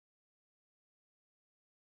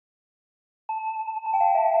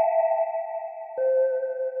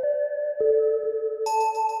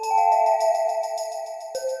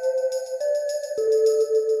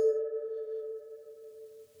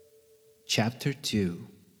Chapter 2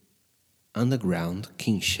 Underground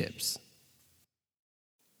Kingships.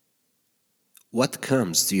 What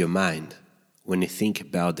comes to your mind when you think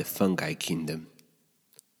about the fungi kingdom?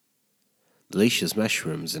 Delicious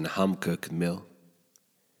mushrooms and home-cooked meal?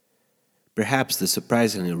 Perhaps the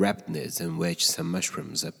surprisingly rapidness in which some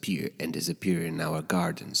mushrooms appear and disappear in our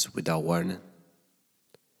gardens without warning?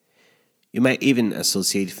 You might even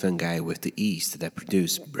associate fungi with the yeast that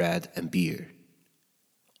produce bread and beer,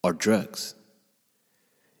 or drugs.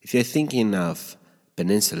 If you're thinking of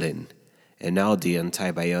penicillin and all the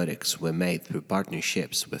antibiotics were made through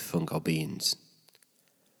partnerships with fungal beings,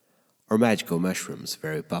 or magical mushrooms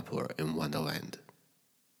very popular in Wonderland.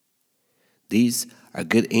 These are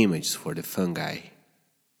good images for the fungi.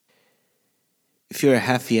 If you're a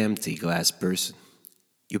half-empty glass person,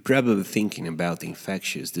 you're probably thinking about the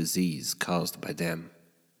infectious disease caused by them,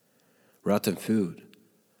 rotten food,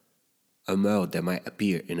 a mold that might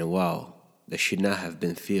appear in a wall that should not have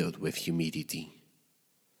been filled with humidity.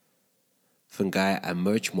 Fungi are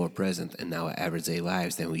much more present in our everyday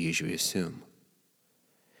lives than we usually assume.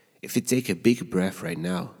 If you take a big breath right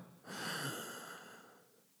now,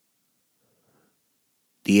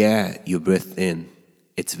 the air you breathe in,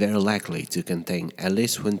 it's very likely to contain at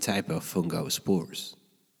least one type of fungal spores.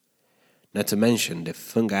 Not to mention the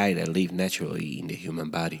fungi that live naturally in the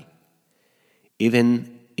human body,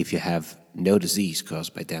 even if you have no disease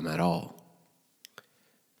caused by them at all.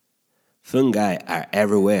 Fungi are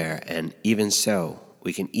everywhere, and even so,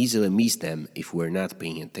 we can easily miss them if we're not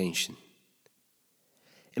paying attention.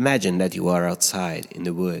 Imagine that you are outside in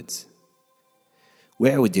the woods.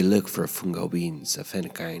 Where would you look for fungal beings of any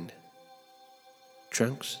kind?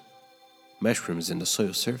 Trunks? Mushrooms in the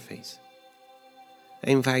soil surface?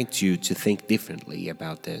 I invite you to think differently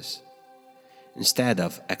about this. Instead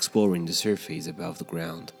of exploring the surface above the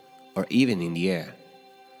ground, or even in the air,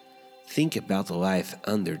 think about the life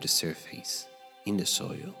under the surface, in the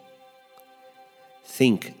soil.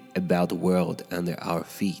 Think about the world under our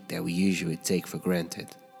feet that we usually take for granted.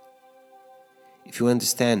 If you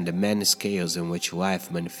understand the many scales in which life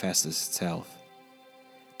manifests itself,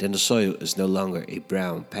 then the soil is no longer a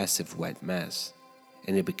brown, passive white mass,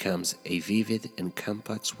 and it becomes a vivid and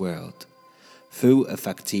complex world, full of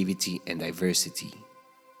activity and diversity.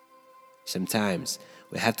 Sometimes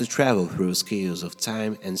we have to travel through scales of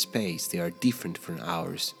time and space that are different from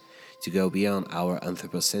ours to go beyond our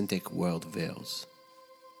anthropocentric worldviews.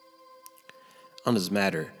 On this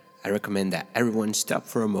matter, I recommend that everyone stop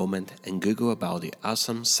for a moment and Google about the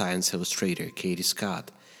awesome science illustrator Katie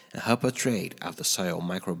Scott and her portrait of the soil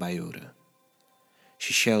microbiota.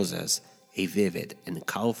 She shows us a vivid and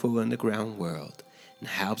colorful underground world and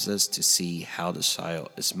helps us to see how the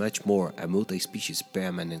soil is much more a multi-species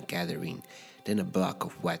permanent gathering than a block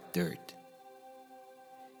of wet dirt.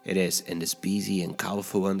 It is in this busy and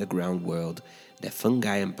colorful underground world that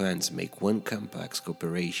fungi and plants make one complex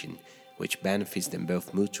cooperation which benefits them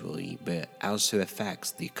both mutually but also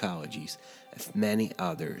affects the ecologies of many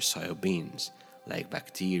other soil beings like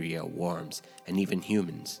bacteria, worms, and even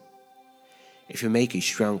humans. If you make a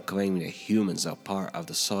strong claim that humans are part of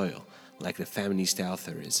the soil, like the feminist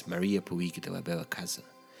authoress Maria Puig de la Bella Casa,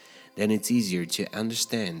 then it's easier to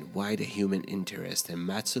understand why the human interest in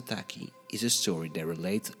Matsutake is a story that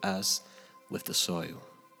relates us with the soil.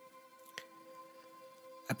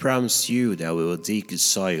 I promise you that we will dig the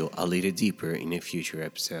soil a little deeper in a future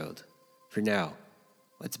episode. For now,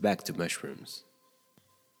 let's back to mushrooms.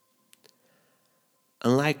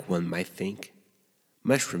 Unlike one might think,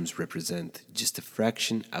 mushrooms represent just a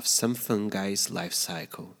fraction of some fungi's life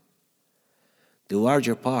cycle. The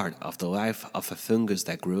larger part of the life of a fungus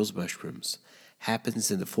that grows mushrooms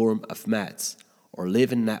happens in the form of mats or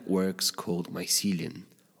living networks called mycelium,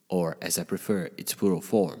 or as I prefer its plural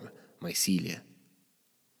form, mycelia.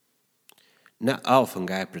 Not all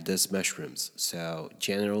fungi produce mushrooms, so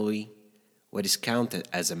generally, what is counted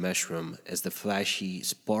as a mushroom is the fleshy,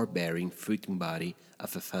 spore-bearing fruiting body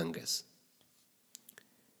of a fungus.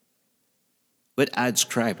 What I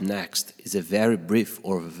describe next is a very brief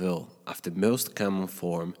overview of the most common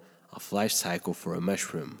form of life cycle for a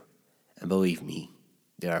mushroom, and believe me,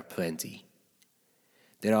 there are plenty.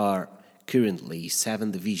 There are currently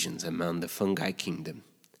 7 divisions among the fungi kingdom,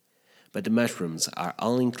 but the mushrooms are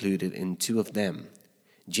all included in 2 of them,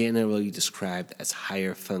 generally described as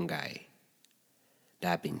higher fungi.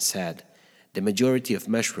 That being said, the majority of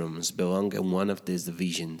mushrooms belong in one of these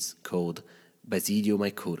divisions called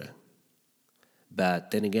Basidiomycota.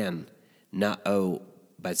 But then again, not all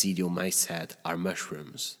Basidiomycete are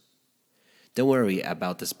mushrooms. Don't worry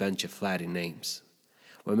about this bunch of Latin names.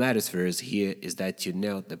 What matters for us here is that you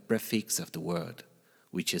know the prefix of the word,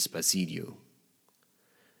 which is basidio.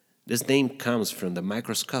 This name comes from the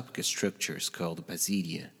microscopic structures called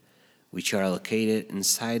basidia, which are located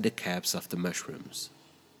inside the caps of the mushrooms.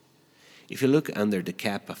 If you look under the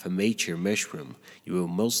cap of a mature mushroom, you will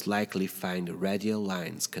most likely find radial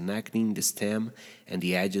lines connecting the stem and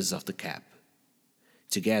the edges of the cap.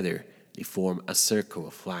 Together, they form a circle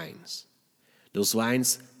of lines. Those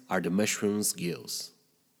lines are the mushroom's gills.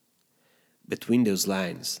 Between those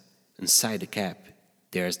lines, inside the cap,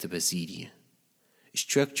 there's the basidia.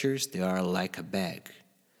 Structures that are like a bag.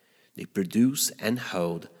 They produce and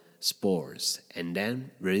hold spores and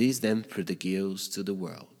then release them through the gills to the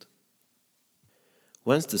world.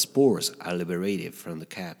 Once the spores are liberated from the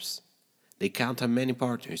caps, they count on many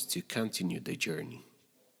partners to continue the journey.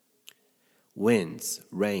 Winds,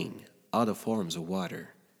 rain, other forms of water,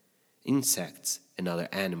 insects and other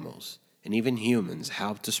animals, and even humans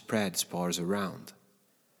help to spread spores around.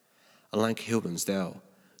 Unlike humans though,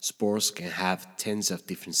 spores can have tens of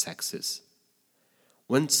different sexes.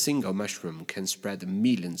 One single mushroom can spread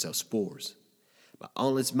millions of spores, but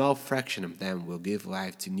only a small fraction of them will give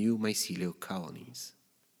life to new mycelial colonies.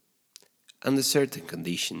 Under certain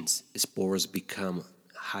conditions, spores become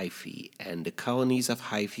hyphae, and the colonies of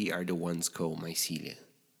hyphae are the ones called mycelia.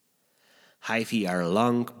 Hyphae are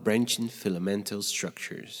long, branching filamental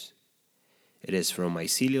structures. It is from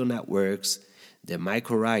mycelial networks that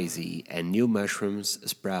mycorrhizae and new mushrooms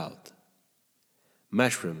sprout.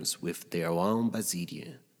 Mushrooms with their own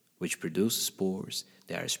basidia, which produce spores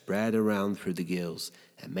that are spread around through the gills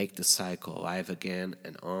and make the cycle alive again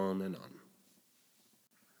and on and on.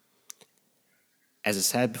 As I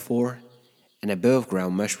said before, an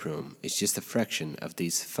above-ground mushroom is just a fraction of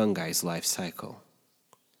this fungi's life cycle.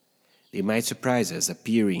 They might surprise us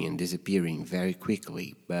appearing and disappearing very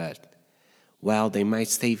quickly, but while they might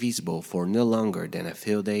stay visible for no longer than a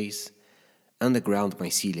few days, underground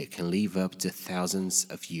mycelia can live up to thousands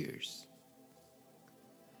of years.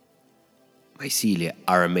 Mycelia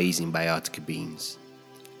are amazing biotic beings,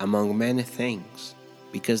 among many things,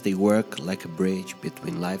 because they work like a bridge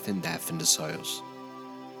between life and death in the soils.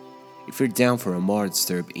 If you're down for a more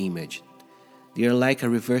disturbed image, they are like a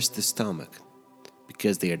reversed stomach,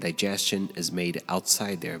 because their digestion is made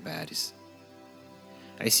outside their bodies.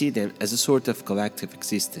 I see them as a sort of collective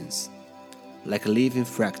existence, like a living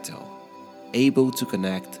fractal, able to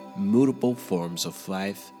connect multiple forms of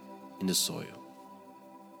life in the soil.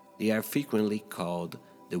 They are frequently called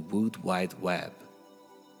the Wood Wide Web.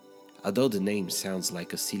 Although the name sounds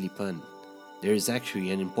like a silly pun, there is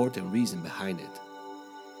actually an important reason behind it.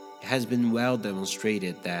 It has been well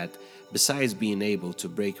demonstrated that, besides being able to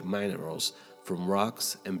break minerals from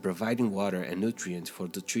rocks and providing water and nutrients for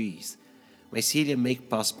the trees, mycelia make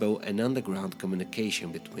possible an underground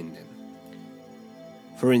communication between them.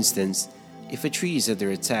 For instance, if a tree is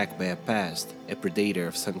under attack by a pest, a predator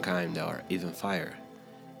of some kind, or even fire,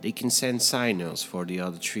 they can send signals for the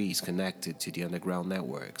other trees connected to the underground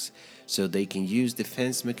networks, so they can use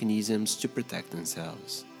defense mechanisms to protect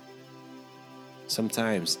themselves.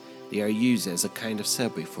 Sometimes they are used as a kind of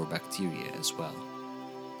subway for bacteria as well.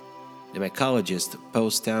 The mycologist Paul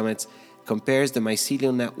Stamets compares the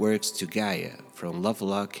mycelial networks to Gaia from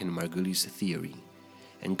Lovelock and Margulis' theory,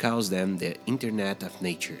 and calls them the Internet of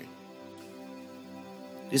Nature.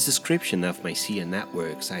 This description of mycelia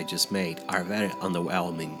networks I just made are very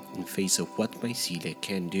underwhelming in face of what mycelia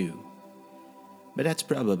can do, but that's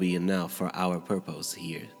probably enough for our purpose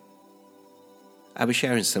here. I'll be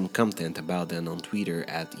sharing some content about them on Twitter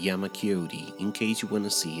at Yamakyodi in case you want to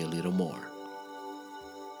see a little more.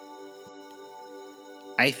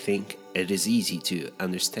 I think it is easy to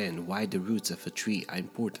understand why the roots of a tree are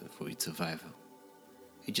important for its survival.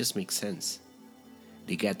 It just makes sense.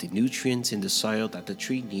 They get the nutrients in the soil that the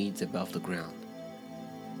tree needs above the ground.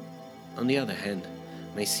 On the other hand,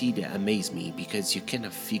 mycelia amaze me because you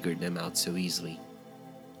cannot figure them out so easily.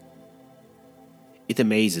 It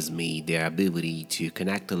amazes me their ability to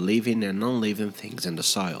connect the living and non-living things in the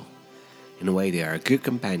soil. In a way, they are good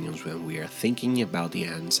companions when we are thinking about the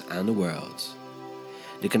ants and the worlds.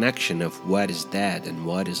 The connection of what is dead and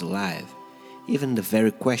what is alive, even the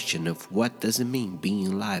very question of what does it mean being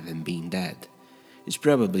alive and being dead, is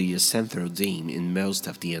probably a central theme in most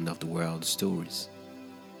of the end of the world stories.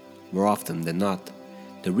 More often than not,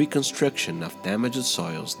 the reconstruction of damaged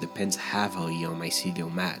soils depends heavily on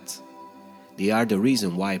mycelial mats. They are the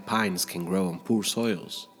reason why pines can grow on poor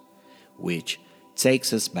soils, which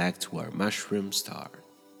takes us back to our mushroom star.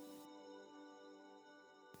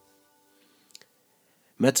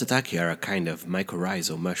 Matsutake are a kind of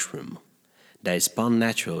mycorrhizal mushroom that spawn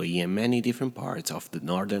naturally in many different parts of the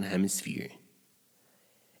northern hemisphere.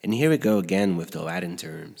 And here we go again with the Latin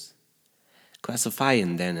terms.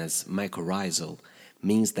 Classifying them as mycorrhizal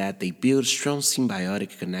means that they build strong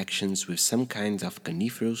symbiotic connections with some kinds of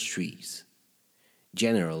coniferous trees.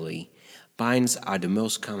 Generally, pines are the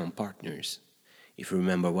most common partners. If you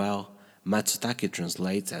remember well, Matsutake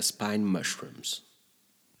translates as pine mushrooms.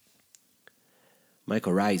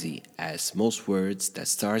 Mycorrhizae, as most words that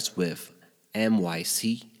starts with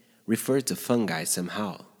MYC, refer to fungi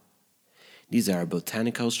somehow. These are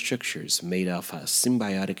botanical structures made of a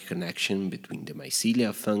symbiotic connection between the mycelia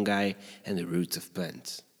of fungi and the roots of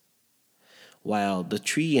plants. While the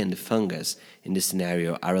tree and the fungus in this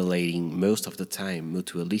scenario are relating most of the time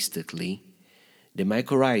mutualistically, the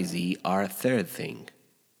mycorrhizae are a third thing,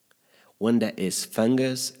 one that is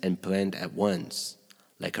fungus and plant at once,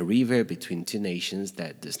 like a river between two nations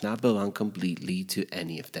that does not belong completely to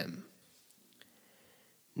any of them.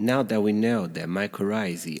 Now that we know that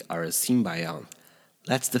mycorrhizae are a symbiont,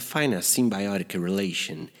 let's define a symbiotic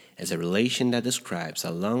relation as a relation that describes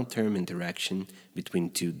a long-term interaction between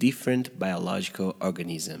two different biological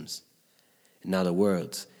organisms. In other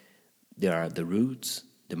words, there are the roots,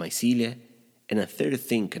 the mycelia, and a third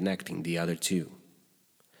thing connecting the other two.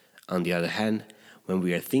 On the other hand, when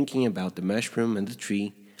we are thinking about the mushroom and the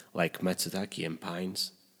tree, like matsutake and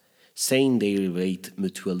pines, saying they relate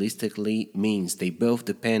mutualistically means they both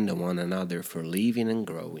depend on one another for living and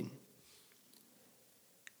growing.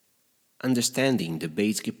 Understanding the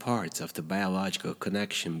basic parts of the biological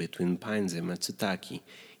connection between pines and matsutake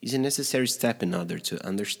is a necessary step in order to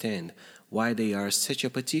understand why they are such a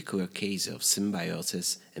particular case of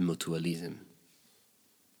symbiosis and mutualism.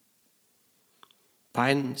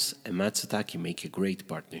 Pines and matsutake make a great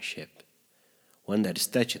partnership, one that is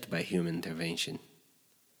touched by human intervention.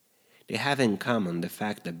 They have in common the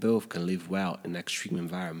fact that both can live well in extreme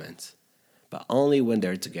environments, but only when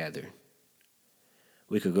they're together.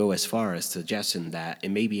 We could go as far as suggesting that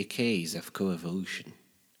it may be a case of coevolution.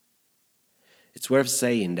 It's worth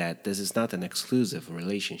saying that this is not an exclusive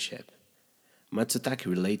relationship. Matsutake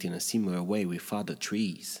relate in a similar way with other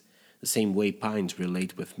trees, the same way pines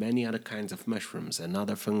relate with many other kinds of mushrooms and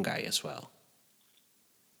other fungi as well.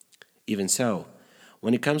 Even so,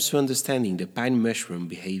 when it comes to understanding the pine mushroom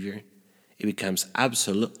behavior, it becomes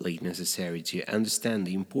absolutely necessary to understand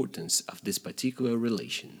the importance of this particular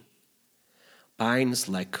relation. Pines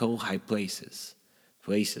like cold high places,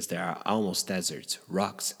 places that are almost deserts,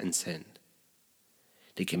 rocks, and sand.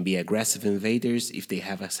 They can be aggressive invaders if they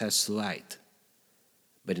have access to light,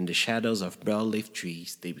 but in the shadows of broadleaf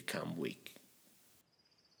trees they become weak.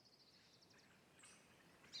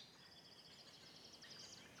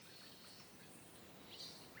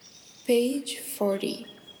 Page 40.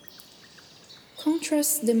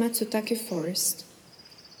 Contrast the Matsutake forest.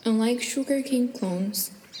 Unlike sugarcane clones,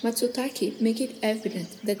 Matsutake make it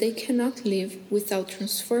evident that they cannot live without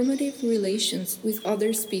transformative relations with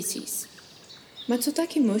other species.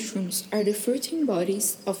 Matsutake mushrooms are the fruiting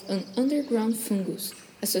bodies of an underground fungus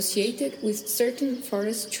associated with certain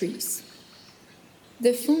forest trees.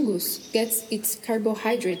 The fungus gets its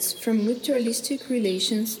carbohydrates from mutualistic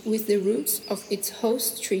relations with the roots of its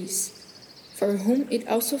host trees, for whom it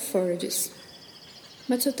also forages.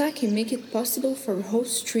 Matsutake make it possible for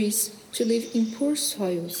host trees to live in poor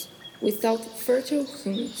soils without fertile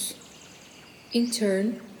humus. In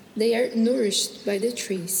turn, they are nourished by the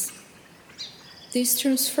trees. This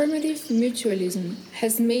transformative mutualism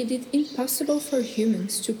has made it impossible for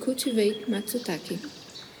humans to cultivate matsutake.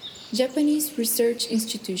 Japanese research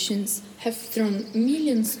institutions have thrown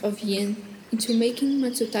millions of yen into making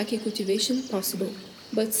matsutake cultivation possible,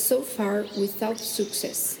 but so far without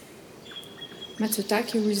success.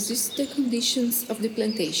 Matsutake resist the conditions of the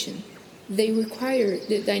plantation. They require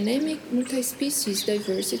the dynamic multi-species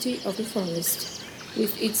diversity of the forest,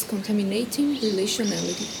 with its contaminating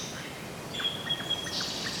relationality.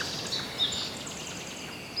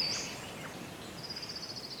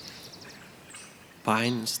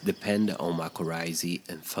 Pines depend on mycorrhizae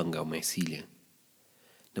and fungal mycelium.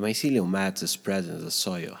 The mycelium mats is present in the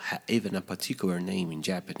soil have even a particular name in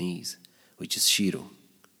Japanese, which is shiro.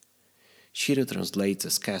 Shiro translates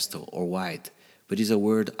as castle or white, but is a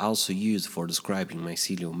word also used for describing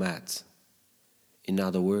mycelium mats. In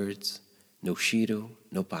other words, no shiro,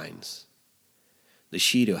 no pines. The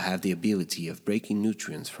shiro have the ability of breaking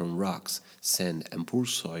nutrients from rocks, sand, and poor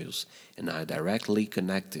soils and are directly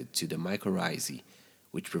connected to the mycorrhizae,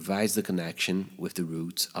 which provides the connection with the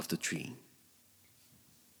roots of the tree.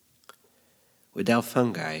 Without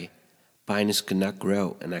fungi, pines cannot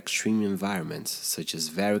grow in extreme environments such as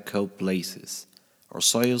very cold places or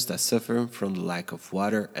soils that suffer from the lack of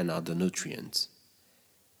water and other nutrients.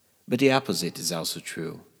 But the opposite is also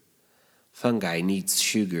true. Fungi need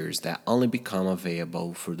sugars that only become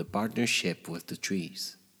available through the partnership with the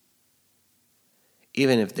trees.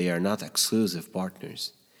 Even if they are not exclusive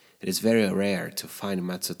partners, it is very rare to find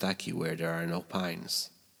matsutake where there are no pines.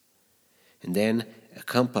 And then a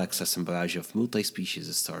complex assemblage of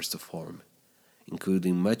multi-species starts to form,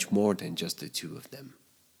 including much more than just the two of them.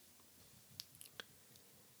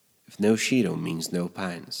 If no Shiro means no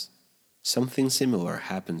pines, something similar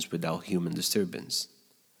happens without human disturbance.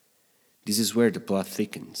 This is where the plot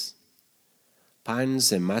thickens.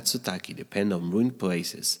 Pines and matsutake depend on ruined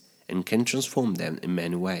places and can transform them in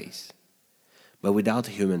many ways. But without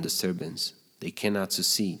human disturbance, they cannot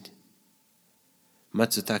succeed.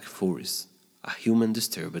 Matsutake forests are human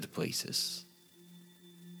disturbed places.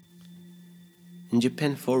 In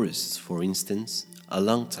Japan forests, for instance, a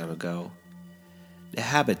long time ago, the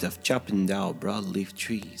habit of chopping down broadleaf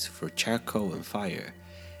trees for charcoal and fire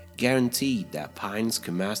guaranteed that pines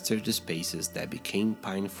could master the spaces that became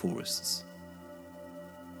pine forests.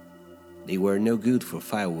 They were no good for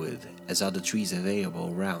firewood as other trees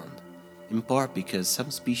available around, in part because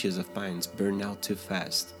some species of pines burn out too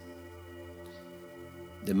fast.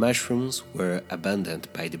 The mushrooms were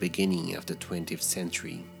abundant by the beginning of the 20th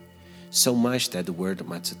century, so much that the word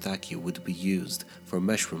matsutake would be used for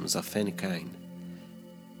mushrooms of any kind.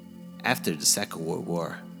 After the Second World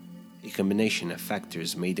War, a combination of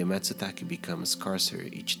factors made the matsutake become scarcer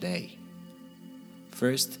each day.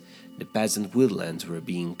 First, the peasant woodlands were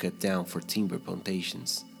being cut down for timber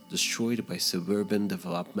plantations, destroyed by suburban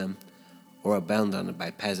development, or abandoned by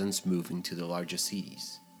peasants moving to the larger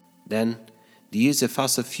cities. Then, the use of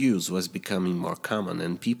fossil fuels was becoming more common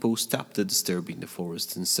and people stopped disturbing the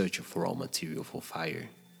forest in search of raw material for fire.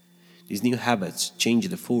 These new habits changed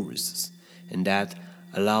the forests, and that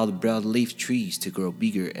allowed broadleaf trees to grow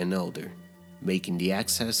bigger and older, making the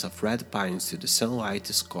access of red pines to the sunlight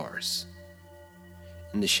scarce.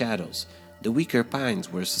 In the shadows, the weaker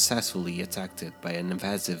pines were successfully attacked by an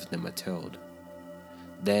invasive nematode.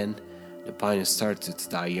 Then, the pines started to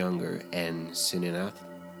die younger and, soon enough,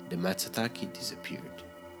 the matsutake disappeared.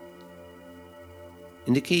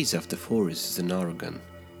 In the case of the forests in Oregon,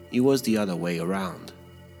 it was the other way around.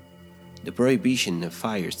 The prohibition of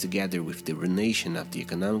fires together with the ruination of the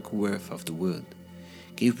economic worth of the wood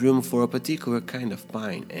gave room for a particular kind of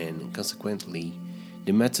pine and, consequently,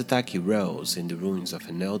 the matsutake rose in the ruins of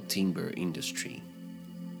an old timber industry.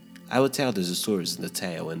 I will tell these stories in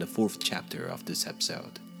detail in the 4th chapter of this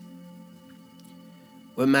episode.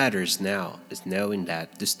 What matters now is knowing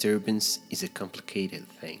that disturbance is a complicated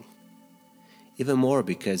thing. Even more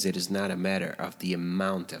because it is not a matter of the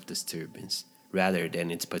amount of disturbance, rather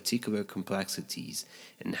than its particular complexities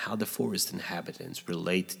and how the forest inhabitants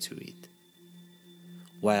relate to it.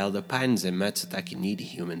 While the pines and matsutake need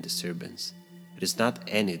human disturbance, it is not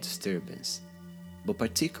any disturbance, but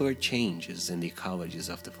particular changes in the ecologies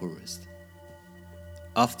of the forest.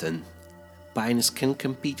 Often, pines can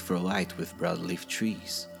compete for light with broadleaf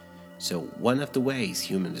trees, so one of the ways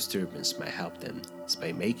human disturbance might help them is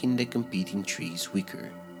by making the competing trees weaker.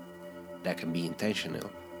 That can be intentional,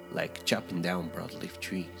 like chopping down broadleaf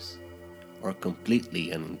trees, or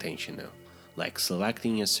completely unintentional, like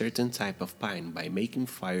selecting a certain type of pine by making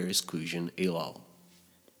fire exclusion a law.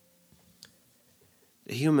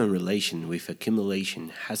 The human relation with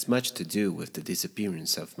accumulation has much to do with the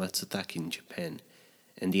disappearance of matsutake in Japan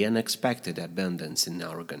and the unexpected abundance in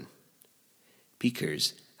Oregon.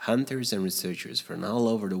 Pickers, hunters, and researchers from all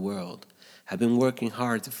over the world have been working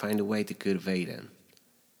hard to find a way to cultivate them.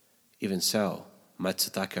 Even so,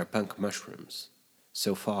 matsutake are punk mushrooms.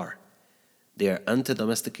 So far, their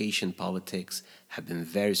anti-domestication politics have been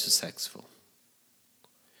very successful.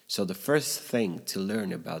 So the first thing to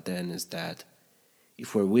learn about them is that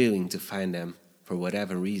if we're willing to find them, for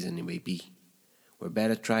whatever reason it may be, we're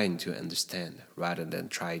better trying to understand rather than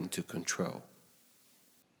trying to control.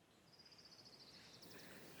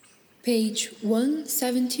 Page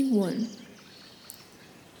 171.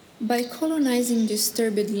 By colonizing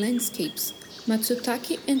disturbed landscapes,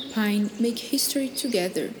 matsutake and pine make history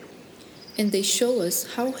together, and they show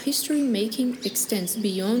us how history making extends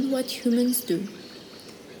beyond what humans do.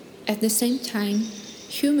 At the same time,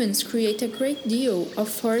 humans create a great deal of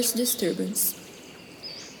forest disturbance.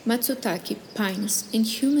 Matsutake, pines, and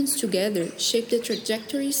humans together shape the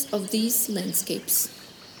trajectories of these landscapes.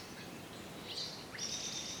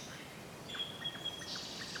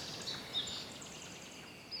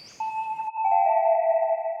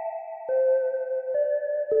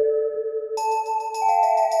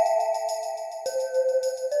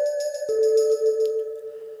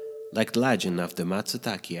 Like the legend of the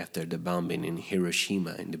matsutake after the bombing in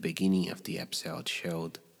Hiroshima in the beginning of the episode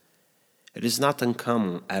showed, It is not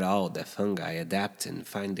uncommon at all that fungi adapt and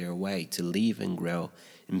find their way to live and grow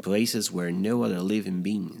in places where no other living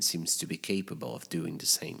being seems to be capable of doing the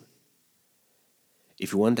same.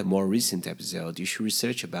 If you want a more recent episode, you should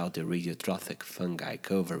research about the radiotrophic fungi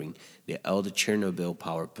covering the old Chernobyl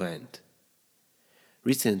power plant.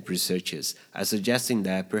 Recent researchers are suggesting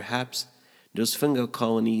that perhaps those fungal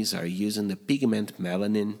colonies are using the pigment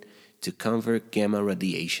melanin to convert gamma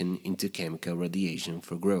radiation into chemical radiation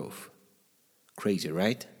for growth. Crazy,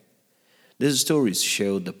 right? These stories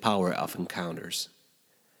show the power of encounters.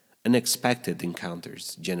 Unexpected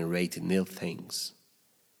encounters generate new things.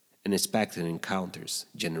 Unexpected encounters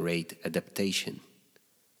generate adaptation.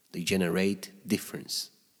 They generate difference.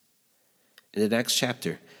 In the next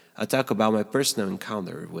chapter, I'll talk about my personal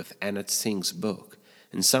encounter with Annette Singh's book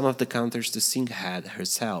and some of the encounters the Singh had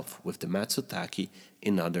herself with the Matsutake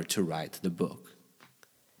in order to write the book.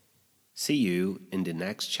 See you in the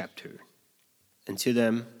next chapter. Until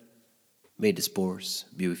then, may the spores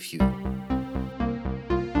be with you.